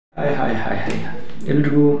Hi.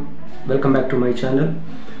 ಎಲ್ರಿಗೂ welcome back to my channel.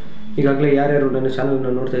 ಈಗಾಗಲೇ ಯಾರ್ಯಾರು ನನ್ನ ಚಾನಲ್ನ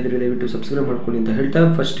ನೋಡ್ತಾ ಇದ್ದೀರಿ ದಯವಿಟ್ಟು ಸಬ್ಸ್ಕ್ರೈಬ್ ಮಾಡ್ಕೊಳ್ಳಿ ಅಂತ ಹೇಳ್ತಾ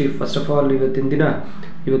ಫಸ್ಟ್ ಆಫ್ ಆಲ್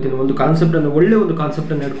ಇವತ್ತಿನ ಒಂದು ಕಾನ್ಸೆಪ್ಟನ್ನು ಒಳ್ಳೆ ಒಂದು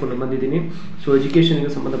ಕಾನ್ಸೆಪ್ಟನ್ನು ಹೇಳ್ಕೊಂಡು ಬಂದಿದ್ದೀನಿ. ಸೊ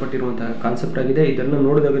ಎಜುಕೇಷನ್ಗೆ ಸಂಬಂಧಪಟ್ಟಿರುವಂತಹ ಕಾನ್ಸೆಪ್ಟ್ ಆಗಿದೆ. ಇದನ್ನು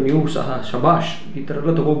ನೋಡಿದಾಗ ನೀವು ಸಹ ಶಬಾಷ್ ಈ ಥರ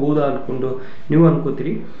ಎಲ್ಲ ತೊಗೋಬೋದಾ ಅಂದ್ಕೊಂಡು ನೀವು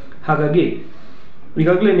ಅನ್ಕೋತೀರಿ. ಹಾಗಾಗಿ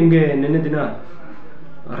ಈಗಾಗಲೇ ನಿಮಗೆ ನಿನ್ನೆ ದಿನ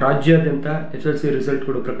ರಾಜ್ಯಾದ್ಯಂತ SSLC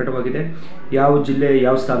ರಿಸಲ್ಟ್ಗಳು ಪ್ರಕಟವಾಗಿದೆ. ಯಾವ ಜಿಲ್ಲೆ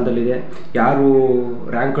ಯಾವ ಸ್ಥಾನದಲ್ಲಿದೆ, ಯಾರು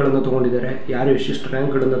ರ್ಯಾಂಕ್ಗಳನ್ನು ತೊಗೊಂಡಿದ್ದಾರೆ, ಯಾರು ಎಷ್ಟೆಷ್ಟು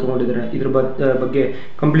ರ್ಯಾಂಕ್ಗಳನ್ನು ತೊಗೊಂಡಿದ್ದಾರೆ, ಇದ್ರ ಬಗ್ಗೆ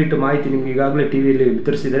ಕಂಪ್ಲೀಟ್ ಮಾಹಿತಿ ನಿಮ್ಗೆ ಈಗಾಗಲೇ ಟಿ ವಿಯಲ್ಲಿ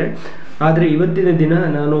ಬಿತ್ತರಿಸಿದ್ದಾರೆ. ಆದರೆ ಇವತ್ತಿನ ದಿನ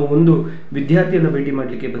ನಾನು ಒಂದು ವಿದ್ಯಾರ್ಥಿಯನ್ನು ಭೇಟಿ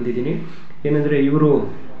ಮಾಡಲಿಕ್ಕೆ ಬಂದಿದ್ದೀನಿ. ಏನಂದರೆ ಇವರು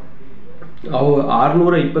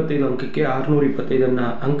 625 ಅಂಕಕ್ಕೆ 625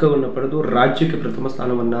 ಅಂಕವನ್ನು ಪಡೆದು ರಾಜ್ಯಕ್ಕೆ ಪ್ರಥಮ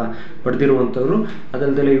ಸ್ಥಾನವನ್ನು ಪಡೆದಿರುವಂಥವ್ರು.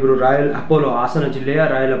 ಅದಲ್ಲದೆ ಇವರು ರಾಯಲ್ ಅಪೋಲೋ ಹಾಸನ ಜಿಲ್ಲೆಯ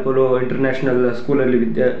ರಾಯಲ್ ಅಪೋಲೋ ಇಂಟರ್ನ್ಯಾಷನಲ್ ಸ್ಕೂಲಲ್ಲಿ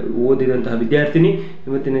ಓದಿದಂತಹ ವಿದ್ಯಾರ್ಥಿನಿ.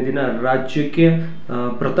 ಇವತ್ತಿನ ದಿನ ರಾಜ್ಯಕ್ಕೆ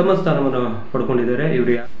ಪ್ರಥಮ ಸ್ಥಾನವನ್ನು ಪಡ್ಕೊಂಡಿದ್ದಾರೆ.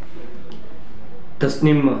 ಇವರು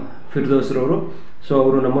ತಸ್ನೀಮ್ ಫಿರ್ದೋಸ್ರವರು. ಸೊ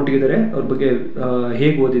ಅವರು ನಮ್ಮೊಟ್ಟಿಗಿದ್ದಾರೆ. ಅವ್ರ ಬಗ್ಗೆ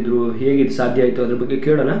ಹೇಗೆ ಓದಿದ್ರು, ಹೇಗೆ ಇದು ಸಾಧ್ಯ ಆಯಿತು ಅದ್ರ ಬಗ್ಗೆ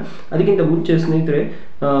ಕೇಳೋಣ. ಅದಕ್ಕಿಂತ ಮುಂಚೆ ಸ್ನೇಹಿತರೆ,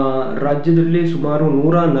 ರಾಜ್ಯದಲ್ಲಿ ಸುಮಾರು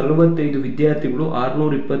 145 ವಿದ್ಯಾರ್ಥಿಗಳು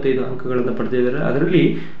 625 ಅಂಕಗಳನ್ನು ಪಡೆದಿದ್ದಾರೆ. ಅದರಲ್ಲಿ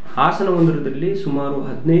ಹಾಸನ ಒಂದರದಲ್ಲಿ ಸುಮಾರು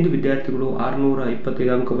 15 ವಿದ್ಯಾರ್ಥಿಗಳು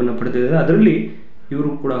 625 ಅಂಕವನ್ನು ಪಡೆದಿದ್ದಾರೆ. ಅದರಲ್ಲಿ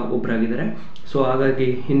ಇವರು ಕೂಡ ಒಬ್ಬರಾಗಿದ್ದಾರೆ. ಸೊ ಹಾಗಾಗಿ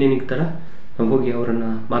ಇನ್ನೇನಿಗ್ತಾರ ನಾವು ಹೋಗಿ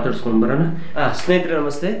ಅವರನ್ನು ಮಾತಾಡ್ಸ್ಕೊಂಡು ಬರೋಣ. ಸ್ನೇಹಿತರೆ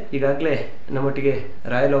ನಮಸ್ತೆ. ಈಗಾಗಲೇ ನಮ್ಮೊಟ್ಟಿಗೆ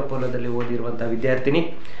ರಾಯಲ್ ಅಪೋಲೋದಲ್ಲಿ ಓದಿರುವಂಥ ವಿದ್ಯಾರ್ಥಿನಿ,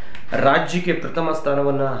 ರಾಜ್ಯಕ್ಕೆ ಪ್ರಥಮ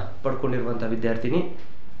ಸ್ಥಾನವನ್ನು ಪಡ್ಕೊಂಡಿರುವಂಥ ವಿದ್ಯಾರ್ಥಿನಿ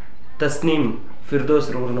ತಸ್ನೀಮ್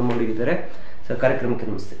ಫಿರ್ದೋಸ್ರವರು ನಮ್ಮೊಂದಿಗಿದ್ದಾರೆ. ಸೊ ಕಾರ್ಯಕ್ರಮಕ್ಕೆ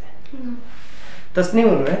ನಮಸ್ತೆ. ತಸ್ನೀಮ್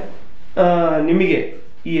ಅವರೇ, ನಿಮಗೆ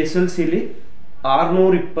ಈ SSLCಲಿ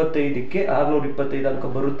 625ಕ್ಕೆ 625 ಅಂಕ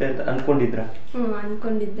ಬರುತ್ತೆ ಅಂತ ಅನ್ಕೊಂಡಿದ್ರಾ?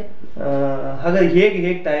 ಅನ್ಕೊಂಡಿದ್ದೆ. ಹಾಗಾಗಿ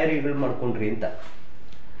ಹೇಗೆ ತಯಾರಿಗಳು ಮಾಡ್ಕೊಂಡ್ರಿ ಅಂತ?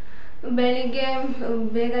 ಬೆಳಿಗ್ಗೆ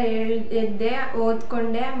ಬೇಗ ಎದ್ದೆ,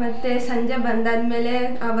 ಓದ್ಕೊಂಡೆ, ಮತ್ತೆ ಸಂಜೆ ಬಂದಾದ್ಮೇಲೆ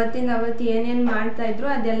ಅವತ್ತು ಏನೇನು ಮಾಡ್ತಾ ಇದ್ರು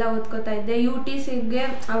ಅದೆಲ್ಲ ಓದ್ಕೋತಾ ಇದ್ದೆ. UTCಗೆ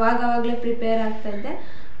ಅವಾಗಲೇ ಪ್ರಿಪೇರ್ ಆಗ್ತಾ ಇದ್ದೆ.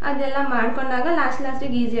 ಅದೆಲ್ಲ ಮಾಡ್ಕೊಂಡಾಗ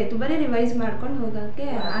ಲಾಸ್ಟಿಗೆ ಈಸಿ ಆಯ್ತು. ಬರೀ ರಿವೈಸ್ ಮಾಡ್ಕೊಂಡು ಹೋಗೋಕ್ಕೆ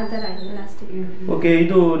ಆ ಥರ ಆಯ್ತು ಲಾಸ್ಟಿಗೆ. ಓಕೆ,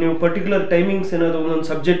 ಇದು ನೀವು ಪರ್ಟಿಕ್ಯುಲರ್ ಟೈಮಿಂಗ್ಸ್ ಏನಾದ್ರು ಒಂದೊಂದು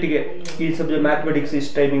ಸಬ್ಜೆಕ್ಟಿಗೆ, ಈ ಸಬ್ಜೆಕ್ಟ್ ಮ್ಯಾಥಮೆಟಿಕ್ಸ್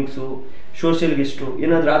ಇಷ್ಟು ಟೈಮಿಂಗ್ಸು, ಸೋಷಿಯಲ್ಗೆ ಇಷ್ಟು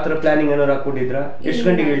ಏನಾದ್ರು ಆ ಥರ ಪ್ಲಾನಿಂಗ್ ಏನಾದ್ರು ಹಾಕೊಂಡಿದ್ರಾ? ಎಷ್ಟು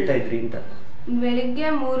ಗಂಟೆಗೆ ಹೇಳ್ತಾ ಇದ್ರಿ ಅಂತ? ಬೆಳಿಗ್ಗೆ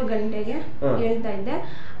 3 ಗಂಟೆಗೆ ಹೇಳ್ತಾ ಇದ್ದೆ.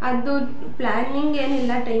 ಅದು ಪ್ಲಾನಿಂಗ್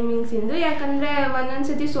ಏನಿಲ್ಲ ಟೈಮಿಂಗ್ಸ್ ಇಂದು, ಯಾಕಂದ್ರೆ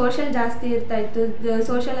ಒಂದೊಂದ್ಸತಿ ಸೋಷಿಯಲ್ ಜಾಸ್ತಿ ಇರ್ತಾ ಇತ್ತು.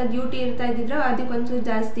 ಸೋಷಿಯಲ್ ಡ್ಯೂಟಿ ಇರ್ತಾ ಇದ್ದಿದ್ರೆ ಅದಕ್ಕೆ ಒಂಚೂರು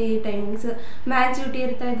ಜಾಸ್ತಿ ಟೈಮಿಂಗ್ಸ್, ಮ್ಯಾಥ್ಸ್ ಡ್ಯೂಟಿ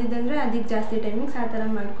ಇರ್ತಾ ಇದ್ದಿದ್ದಂದ್ರೆ ಅದಕ್ಕೆ ಜಾಸ್ತಿ ಟೈಮಿಂಗ್ಸ್, ಆ ಥರ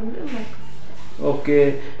ಮಾಡ್ಕೊಂಡು. ಓಕೆ,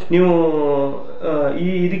 ನೀವು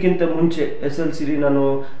ಇದಕ್ಕಿಂತ ಮುಂಚೆ SSLC ನಾನು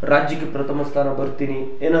ರಾಜ್ಯಕ್ಕೆ ಪ್ರಥಮ ಸ್ಥಾನ ಬರ್ತೀನಿ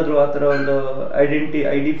ಏನಾದರೂ ಆ ಥರ ಒಂದು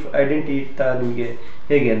ಐಡೆಂಟಿ ಇತ್ತಾ ನಿಮಗೆ,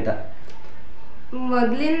 ಹೇಗೆ ಅಂತ?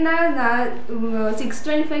 ಮೊದಲಿಂದ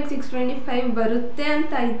 625 ಬರುತ್ತೆ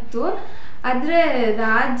ಅಂತ ಇತ್ತು. ಆದರೆ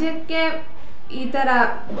ರಾಜ್ಯಕ್ಕೆ ಈ ಥರ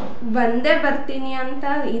ಬರ್ತೀನಿ ಅಂತ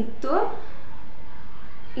ಇತ್ತು.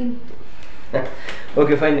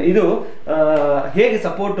 Okay, fine. ಇದು ಹೇಗೆ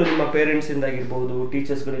ಸಪೋರ್ಟ್ ನಿಮ್ಮ ಪೇರೆಂಟ್ಸ್ ಇಂದಾಗಿರ್ಬೋದು,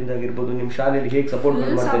 ಟೀಚರ್ಸ್ ಗಳಿಂದ ಆಗಿರ್ಬೋದು, ನಿಮ್ಮ ಶಾಲೆಯಲ್ಲಿ ಹೇಗೆ ಸಪೋರ್ಟ್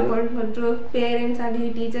ಕೊಟ್ರು? ಪೇರೆಂಟ್ಸ್ ಆಗಲಿ,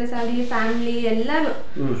 ಟೀಚರ್ಸ್ ಆಗಲಿ, ಫ್ಯಾಮಿಲಿ ಎಲ್ಲರೂ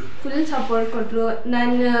ಫುಲ್ ಸಪೋರ್ಟ್ ಕೊಟ್ರು.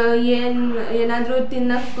 ನಾನು ಏನಾದರೂ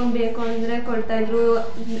ತಿನ್ನಕ್ಕೆ ಬೇಕು ಅಂದರೆ ಕೊಡ್ತಾ ಇದ್ರು.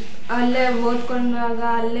 ಅಲ್ಲೇ ಓದ್ಕೊಂಡಾಗ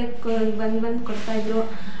ಅಲ್ಲೇ ಬಂದು ಕೊಡ್ತಾ ಇದ್ರು.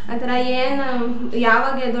 ಆ ಥರ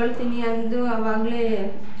ಯಾವಾಗ ಎದೊಳ್ತೀನಿ ಅಂದು ಅವಾಗಲೇ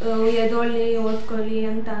ಎದೊಳ್ಳಿ ಓದ್ಕೊಳ್ಳಿ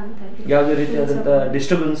ಅಂತ ಇದ್ರು. ಯಾವುದೇ ರೀತಿಯಾದಂಥ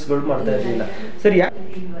ಡಿಸ್ಟರ್ಬೆನ್ಸ್ಗಳು ಮಾಡ್ತಾ ಇರಲಿಲ್ಲ. ಸರಿ,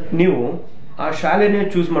 ನೀವು ಆ ಶಾಲೆನೇ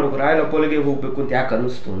ಚೂಸ್ ಮಾಡಬೇಕು, ರಾಯಲ್ ಅಪೋಲೋಗೆ ಹೋಗ್ಬೇಕು ಅಂತ ಯಾಕೆ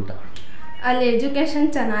ಅನ್ನಿಸ್ತು ಅಂತ? ಅಲ್ಲಿ ಎಜುಕೇಷನ್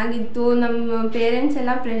ಚೆನ್ನಾಗಿತ್ತು. ನಮ್ಮ ಪೇರೆಂಟ್ಸ್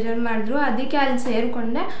ಎಲ್ಲ ಪ್ರೆಷರ್ ಮಾಡಿದ್ರು, ಅದಕ್ಕೆ ಅಲ್ಲಿ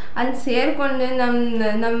ಸೇರಿಕೊಂಡೆ.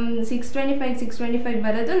 ನಮ್ಮ 625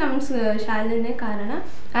 ಬರೋದು ನಮ್ಮ ಶಾಲೆನೇ ಕಾರಣ.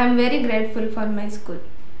 I am very grateful for my school.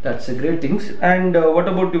 That's a great things. And what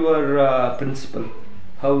about your principal?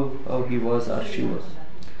 How he was or she was?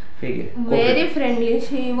 Very friendly.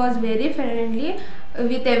 She was very friendly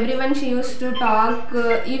with everyone. She used to talk.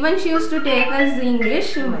 Even she used to take us English.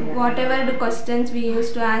 Whatever the questions we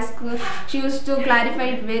used to ask, she used to clarify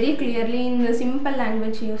it very clearly in a simple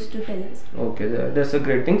language. She used to tell us. Okay, that's a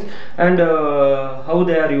great things. And how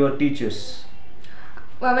they are your teachers?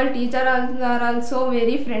 Our teachers are also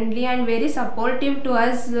very friendly and very supportive to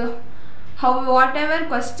us. Whatever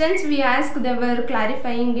questions we ask, they were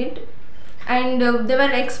clarifying it, and they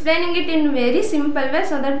were explaining it in very simple way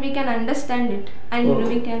so that we can understand it, and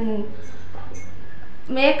we can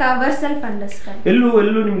make ourselves understand.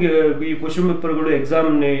 ಎಲ್ಲೂ ನಿಮಗೆ ಈ question ಪೇಪರ್ಗಳು exam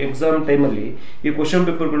ಟೈಮಲ್ಲಿ ಈ question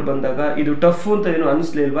ಪೇಪರ್ಗಳು ಬಂದಾಗ ಇದು tough ಅಂತ ಏನೋ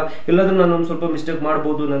ಅನಿಸ್ಲೇ ಇಲ್ವಾ? ಎಲ್ಲಾದ್ರೂ ನಾನು ಒಂದು ಸ್ವಲ್ಪ ಮಿಸ್ಟೇಕ್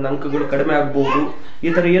ಮಾಡ್ಬೋದು, ನನ್ನ ಅಂಕಗಳು ಕಡಿಮೆ ಆಗ್ಬೋದು, ಈ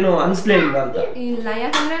ಥರ ಏನೋ ಅನಿಸ್ಲೇ ಇಲ್ವಾ ಅಂತ? ಇಲ್ಲ,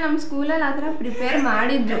 ಯಾಕಂದ್ರೆ ನಮ್ಮ ಸ್ಕೂಲಲ್ಲಿ ಆ ಥರ ಪ್ರಿಪೇರ್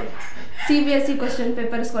ಮಾಡಿದ್ರು. CBSE ಕ್ವಶನ್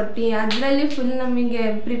ಪೇಪರ್ಸ್ ಕೊಟ್ಟು ಅದರಲ್ಲಿ ಫುಲ್ ನಮಗೆ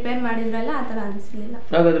ಪ್ರಿಪೇರ್ ಮಾಡಿದ್ರಲ್ಲ, ಆ ಥರ ಅನಿಸ್ಲಿಲ್ಲ.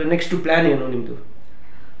 ಹಾಗಾದ್ರೆ ನೆಕ್ಸ್ಟ್ ಪ್ಲಾನ್ ಏನು ನಿಮ್ಮದು?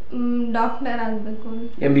 ಡಾಕ್ಟರ್ ಆಗಬೇಕು.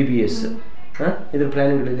 MBBS ಇದ್ರ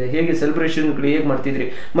ಪ್ಲಾನ್ಗಳಿದೆ. ಹೇಗೆ ಸೆಲೆಬ್ರೇಷನ್ಗಳು ಹೇಗೆ ಮಾಡ್ತಿದ್ರಿ,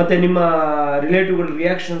 ಮತ್ತೆ ನಿಮ್ಮ ರಿಲೇಟಿವ್ಗಳ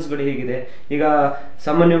ರಿಯಾಕ್ಷನ್ಸ್ಗಳು ಹೇಗಿದೆ? ಈಗ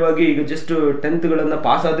ಸಾಮಾನ್ಯವಾಗಿ ಈಗ ಜಸ್ಟ್ 10th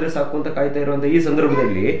ಪಾಸ್ ಆದ್ರೆ ಸಾಕು ಅಂತ ಕಾಯ್ತಾ ಇರುವಂತ ಈ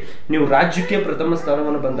ಸಂದರ್ಭದಲ್ಲಿ ನೀವು ರಾಜ್ಯಕ್ಕೆ ಪ್ರಥಮ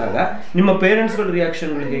ಸ್ಥಾನವನ್ನು ಬಂದಾಗ ನಿಮ್ಮ ಪೇರೆಂಟ್ಸ್ಗಳ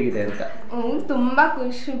ರಿಯಾಕ್ಷನ್ಗಳು ಹೇಗಿದೆ ಅಂತ? ತುಂಬಾ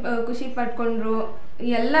ಖುಷಿ ಪಟ್ಕೊಂಡ್ರು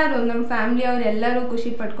ಎಲ್ಲರೂ, ನಮ್ಮ ಫ್ಯಾಮಿಲಿ ಅವ್ರು ಎಲ್ಲರೂ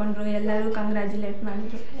ಖುಷಿ ಪಟ್ಕೊಂಡ್ರು, ಎಲ್ಲರೂ ಕಂಗ್ರಾಚುಲೇಟ್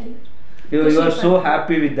ಮಾಡಿದ್ರು. You are so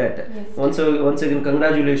happy with that. Yes. Once again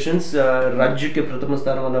congratulations. ರಾಜ್ಯಕ್ಕೆ ಪ್ರಥಮ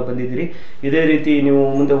ಸ್ಥಾನವನ್ನು ಬಂದಿದ್ದೀರಿ. ಇದೇ ರೀತಿ ನೀವು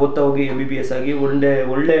ಮುಂದೆ ಓದ್ತಾ ಹೋಗಿ MBBS ಆಗಿ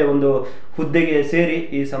ಒಳ್ಳೆ ಒಂದು ಹುದ್ದೆಗೆ ಸೇರಿ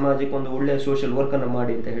ಈ ಸಮಾಜಕ್ಕೆ ಒಂದು ಒಳ್ಳೆ ಸೋಷಿಯಲ್ ವರ್ಕ್ ಅನ್ನು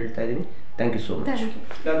ಮಾಡಿ ಅಂತ ಹೇಳ್ತಾ ಇದ್ದೀನಿ. Thank you so much.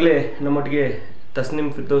 ಈಗಾಗಲೇ ನಮ್ಮೊಟ್ಟಿಗೆ ತಸ್ನೀಮ್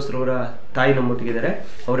ಫಿರ್ದೌಸ್ ರವರ ತಾಯಿ ನಮ್ಮೊಟ್ಟಿಗೆ ಇದ್ದಾರೆ,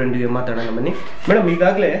 ಅವರೊಂದಿಗೆ ಮಾತಾಡೋಣ ಬನ್ನಿ. ಮೇಡಮ್,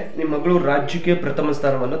 ಈಗಾಗಲೇ ನಿಮ್ಮ ಮಗಳು ರಾಜ್ಯಕ್ಕೆ ಪ್ರಥಮ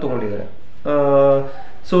ಸ್ಥಾನವನ್ನು ತಗೊಂಡಿದ್ದಾರೆ.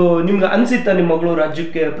 ಸೊ ನಿಮ್ಗೆ ಅನ್ಸಿತ್ತಾ ನಿಮ್ಮ ಮಗಳು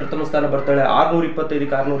ರಾಜ್ಯಕ್ಕೆ ಪ್ರಥಮ ಸ್ಥಾನ ಬರ್ತಾಳೆ,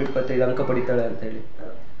 625ಕ್ಕೆ 625 ಅಂಕ ಪಡಿತಾಳೆ ಅಂತ ಹೇಳಿ?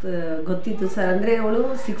 ಗೊತ್ತಿತ್ತು ಸರ್. ಅಂದ್ರೆ ಅವಳು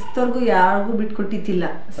 6th ಯಾರಿಗೂ ಬಿಟ್ಕೊಟ್ಟಿತ್ತಿಲ್ಲ.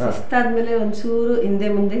 6th ಆದ್ಮೇಲೆ ಒಂಚೂರು ಹಿಂದೆ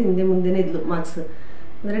ಮುಂದೆನೇ ಇದ್ಲು ಮಾರ್ಕ್ಸ್.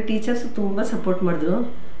 ಅಂದ್ರೆ ಟೀಚರ್ಸ್ ತುಂಬಾ ಸಪೋರ್ಟ್ ಮಾಡಿದ್ರು,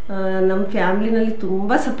 ನಮ್ಮ ಫ್ಯಾಮಿಲಿನಲ್ಲಿ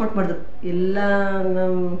ತುಂಬಾ ಸಪೋರ್ಟ್ ಮಾಡಿದ್ರು. ಎಲ್ಲ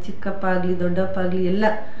ನಮ್ಮ ಚಿಕ್ಕಪ್ಪ ಆಗಲಿ ದೊಡ್ಡಪ್ಪ ಆಗಲಿ ಎಲ್ಲ,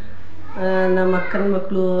 ನಮ್ಮ ಅಕ್ಕನ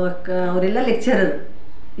ಮಕ್ಕಳು ಅವರೆಲ್ಲ ಲೆಕ್ಚರರ್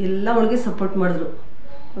ಎಲ್ಲ ಅವಳಿಗೆ ಸಪೋರ್ಟ್ ಮಾಡಿದ್ರು.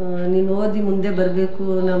 ನೀನು ಓದಿ ಮುಂದೆ ಬರಬೇಕು,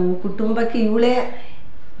 ನಮ್ಮ ಕುಟುಂಬಕ್ಕೆ ಇವಳೇ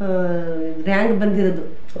ರ್ಯಾಂಕ್ ಬಂದಿರೋದು.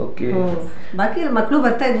 ಬಾಕಿ ಮಕ್ಕಳು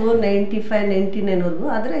ಬರ್ತಾ ಇದ್ವು 95, 99ವರೆಗೂ,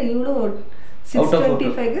 ಆದರೆ ಇವಳು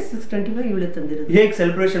 625ಗೆ 625 ಇವಳೇ ತಂದಿರೋದು. ಹೇಗೆ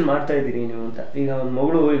ಸೆಲೆಬ್ರೇಷನ್ ಮಾಡ್ತಾ ಇದ್ದೀರಿ ನೀವು ಅಂತ? ಈಗ ಒಂದು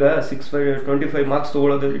ಮಗಳು ಈಗ 625 ಮಾರ್ಕ್ಸ್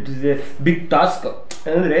ತಗೊಳ್ಳೋದು it is A big task.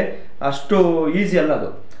 ಅಂದರೆ ಅಷ್ಟು ಈಸಿ ಅಲ್ಲ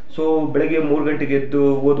ಅದು. ಸೊ ಬೆಳಗ್ಗೆ 3 ಗಂಟೆಗೆ ಎದ್ದು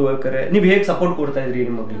ಓದುವಕಾರೆ ನೀವು ಹೇಗೆ ಸಪೋರ್ಟ್ ಕೊಡ್ತಾ ಇದ್ರಿ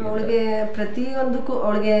ನಿಮ್ಮ ಮಗಳಿಗೆ? ಅವಳಿಗೆ ಪ್ರತಿಯೊಂದಕ್ಕೂ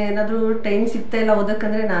ಅವಳಿಗೆ ಏನಾದರೂ ಟೈಮ್ ಸಿಗ್ತಾ ಇಲ್ಲ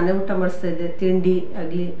ಓದಕ್ಕಂದ್ರೆ ನಾನೇ ಊಟ ಮಾಡಿಸ್ತಾ ಇದ್ದೆ, ತಿಂಡಿ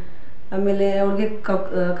ಆಗಲಿ. ಆಮೇಲೆ ಅವಳಿಗೆ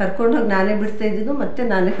ಕರ್ಕೊಂಡೋಗಿ ನಾನೇ ಬಿಡ್ತಾ ಇದ್ದಿದ್ದು, ಮತ್ತೆ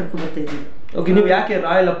ನಾನೇ ಕರ್ಕೊಂಡು ಬರ್ತಾ ಇದ್ದಿದ್ದು. ಓಕೆ, ನೀವು ಯಾಕೆ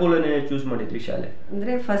ರಾಯಲ್ ಅಪೋಲೋನೇ ಚೂಸ್ ಮಾಡಿದ್ರಿ ಶಾಲೆ?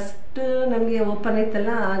 ಅಂದರೆ ಫಸ್ಟ್ ನಮಗೆ ಓಪನ್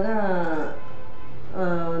ಆಯ್ತಲ್ಲ, ಆಗ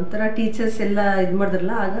ಒಂಥರ ಟೀಚರ್ಸ್ ಎಲ್ಲ ಇದು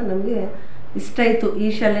ಮಾಡಿದ್ರಲ್ಲ, ಆಗ ನಮಗೆ ಇಷ್ಟ ಆಯ್ತು ಈ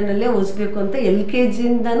ಶಾಲೆನಲ್ಲೇ ಓದಿಸ್ಬೇಕು ಅಂತ.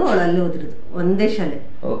 LKGಯಿಂದನೂ ಅವಳು ಅಲ್ಲೇ ಓದಿರೋದು, ಒಂದೇ ಶಾಲೆ.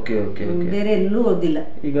 ಓಕೆ ಓಕೆ, ಬೇರೆ ಎಲ್ಲೂ ಓದಿಲ್ಲ.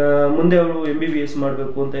 ಈಗ ಮುಂದೆ ಅವಳು MBBS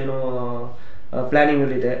ಮಾಡಬೇಕು ಅಂತ ಏನೋ ಪ್ಲಾನಿಂಗ್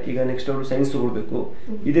ಅಲ್ಲಿ ಇದೆ. ಈಗ ನೆಕ್ಸ್ಟ್ ಅವಳು ಸೈನ್ಸ್ ತಗೊಳ್ಬೇಕು.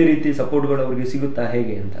 ಇದೇ ರೀತಿ ಸಪೋರ್ಟ್ಗಳು ಅವ್ರಿಗೆ ಸಿಗುತ್ತಾ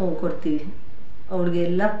ಹೇಗೆ ಅಂತ? ಕೊಡ್ತೀವಿ, ಅವ್ರಿಗೆ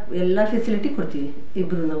ಎಲ್ಲ ಫೆಸಿಲಿಟಿ ಕೊಡ್ತೀವಿ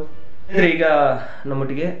ಇಬ್ರು ನಾವು. ಅಂದರೆ ಈಗ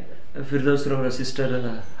ನಮ್ಮೊಟ್ಟಿಗೆ ಫಿರ್ದೌಸ್ ರವರ ಸಿಸ್ಟರ್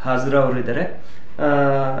ಹಾಜ್ರಾ ಅವರು ಇದ್ದಾರೆ.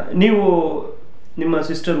 ನೀವು ನಿಮ್ಮ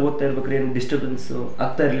ಸಿಸ್ಟರ್ ಓದ್ತಾ ಇರ್ಬೇಕಾದ್ರೆ ಏನು ಡಿಸ್ಟರ್ಬೆನ್ಸ್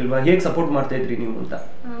ಆಗ್ತಾ ಇರಲಿಲ್ವಾ? ಹೇಗೆ ಸಪೋರ್ಟ್ ಮಾಡ್ತಾ ಇದ್ರಿ ನೀವು ಅಂತ?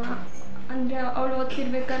 ಅಂದರೆ ಅವಳು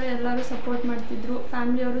ಓದ್ತಿರ್ಬೇಕಾದ್ರೆ ಎಲ್ಲರೂ ಸಪೋರ್ಟ್ ಮಾಡ್ತಿದ್ರು,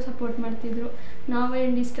 ಫ್ಯಾಮಿಲಿಯವರು ಸಪೋರ್ಟ್ ಮಾಡ್ತಿದ್ರು.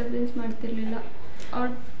 ನಾವೇನು ಡಿಸ್ಟರ್ಬೆನ್ಸ್ ಮಾಡ್ತಿರ್ಲಿಲ್ಲ, ಅವ್ಳ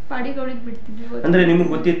ಪಾಡಿಗೆ ಅವಳಿಗೆ ಬಿಡ್ತಿದ್ವಿ. ಅಂದರೆ ನಿಮ್ಗೆ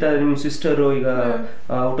ಗೊತ್ತಿತ್ತ ನಿಮ್ಮ ಸಿಸ್ಟರು ಈಗ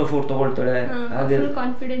ಔಟ್ ಆಫ್ ಔಟ್ ತಗೊಳ್ತಾಳೆ? ಹಾಗೆ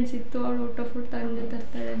ಕಾನ್ಫಿಡೆನ್ಸ್ ಇತ್ತು, ಅವಳು ಔಟ್ ಆಫ್ ಔಟ್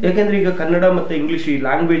ತರ್ತಾಳೆ. ಯಾಕೆಂದ್ರೆ ಈಗ ಕನ್ನಡ ಮತ್ತು ಇಂಗ್ಲೀಷ್ ಈ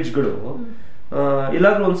ಲ್ಯಾಂಗ್ವೇಜ್ಗಳು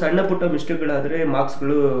ಎಲ್ಲಾದ್ರೂ ಒಂದು ಸಣ್ಣ ಪುಟ್ಟ ಮಿಸ್ಟೇಕ್ಗಳಾದರೆ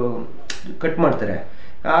ಮಾರ್ಕ್ಸ್ಗಳು ಕಟ್ ಮಾಡ್ತಾರೆ.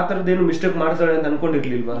 ಆ ಥರದ್ದೇನು ಮಿಸ್ಟೇಕ್ ಮಾಡ್ತಾಳೆ ಅಂತ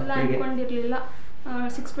ಅನ್ಕೊಂಡಿರ್ಲಿಲ್ವಾ? ಅನ್ಕೊಂಡಿರ್ಲಿಲ್ಲ.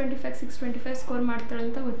 625 ಸ್ಕೋರ್ ಮಾಡ್ತಾಳೆ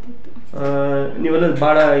ಅಂತ ಗೊತ್ತಿತ್ತು. ನೀವೆಲ್ಲ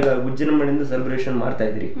ಭಾಳ ಈಗ ವಿಜೃಂಭಣೆಯಿಂದ ಸೆಲೆಬ್ರೇಷನ್ ಮಾಡ್ತಾ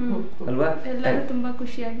ಇದ್ರಿ ಅಲ್ವಾ? ಎಲ್ಲರೂ ತುಂಬ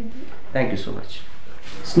ಖುಷಿಯಾಗಿದ್ವಿ. Thank you so much.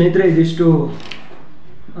 ಸ್ನೇಹಿತರೆ, ಇದಿಷ್ಟು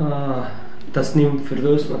ತಸ್ನೀಮ್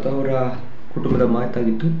ಫಿರ್ದೌಸ್ ಮತ್ತು ಅವರ ಕುಟುಂಬದ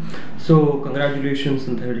ಮಾತಾಗಿತ್ತು. ಸೊ ಕಂಗ್ರ್ಯಾಚುಲೇಷನ್ಸ್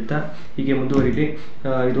ಅಂತ ಹೇಳ್ತಾ ಹೀಗೆ ಮುಂದುವರಿಲಿ.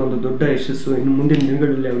 ಇದು ಒಂದು ದೊಡ್ಡ ಯಶಸ್ಸು ಇನ್ನು ಮುಂದಿನ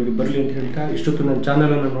ದಿನಗಳಲ್ಲಿ ಅವರಿಗೆ ಬರಲಿ ಅಂತ ಹೇಳ್ತಾ, ಇಷ್ಟೊತ್ತು ನನ್ನ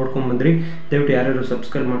ಚಾನಲನ್ನು ನೋಡ್ಕೊಂಡು ಬಂದ್ರಿ. ದಯವಿಟ್ಟು ಯಾರ್ಯಾರು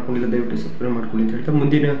ಸಬ್ಸ್ಕ್ರೈಬ್ ಮಾಡ್ಕೊಂಡಿಲ್ಲ ದಯವಿಟ್ಟು ಸಬ್ಸ್ಕ್ರೈಬ್ ಮಾಡ್ಕೊಳ್ಳಿ ಅಂತ ಹೇಳ್ತಾ,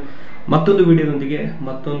 ಮುಂದಿನ ಮತ್ತೊಂದು ವಿಡಿಯೋದೊಂದಿಗೆ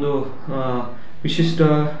ಮತ್ತೊಂದು ವಿಶಿಷ್ಟ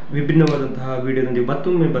ವಿಭಿನ್ನವಾದಂತಹ ವಿಡಿಯೋದೊಂದಿಗೆ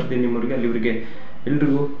ಮತ್ತೊಮ್ಮೆ ಬರ್ತೀನಿ ನಿಮ್ಮವರಿಗೆ. ಅಲ್ಲಿವರೆಗೆ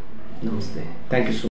ಎಲ್ರಿಗೂ ನಮಸ್ತೆ. Thank you so much.